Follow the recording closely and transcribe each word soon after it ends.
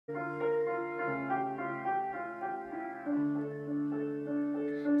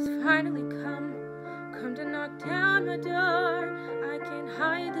has finally come to knock down my door. I can't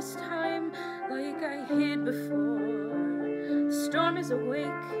hide this time like I hid before. The storm is awake,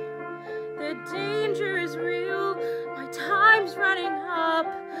 the danger is real, my time's running up.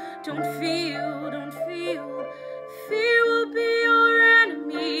 Don't feel, fear will be your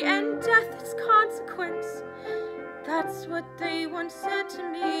enemy and death its consequence. That's what they once said to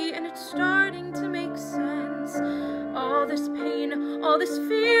me, and it's starting to make sense. All this pain, all this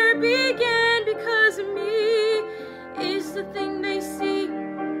fear began because of me. Is the thing they see,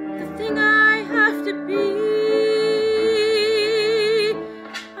 the thing I have to be.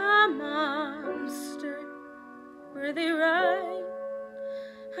 A monster, were they right?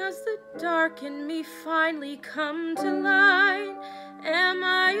 Has the dark in me finally come to light? Am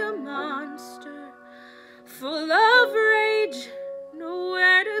I a monster, full of rage,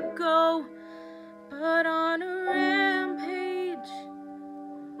 nowhere to go but on a rampage?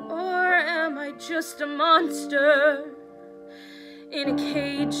 Or am I just a monster in a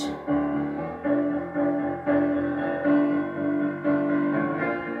cage?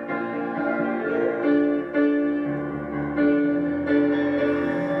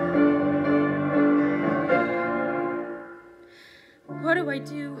 What do I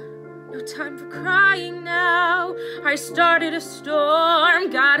do? No time for crying now. I started a storm,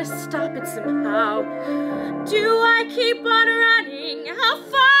 gotta stop it somehow. Do I keep on running? How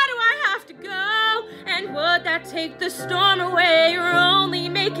far do I have to go? And would that take the storm away or only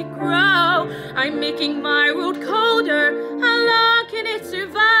make it grow? I'm making my road colder. How long can it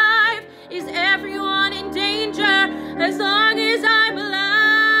survive? Is everyone in danger as long as I'm alive?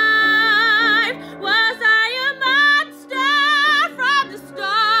 Was I a monster from the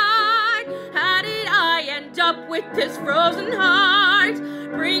start? How did I end up with this frozen heart,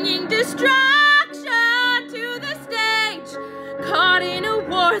 bringing destruction to the stage, caught in a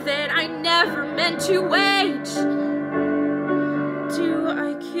war that I never meant to wage? Do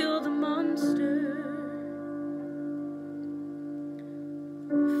I kill the monster?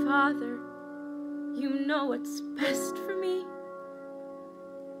 Father, you know what's best for me.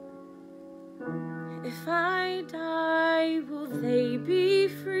 If I die, will they be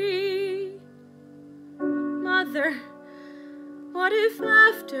free? Mother, what if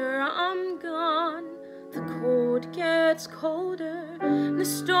after I'm gone, the cold gets colder and the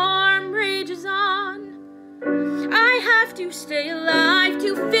storm rages on? I have to stay alive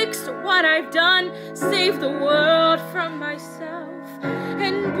to fix what I've done, save the world from myself,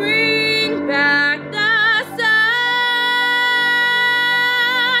 and bring back the sun.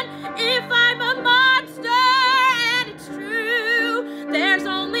 If I'm a monster and it's true, there's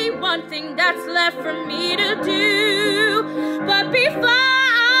only one thing that's left for me to do. But before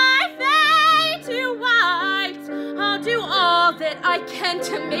I fade to white, I'll do all that I can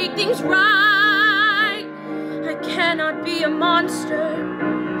to make things right. I cannot be a monster.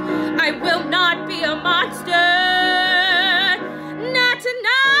 I will not be a monster.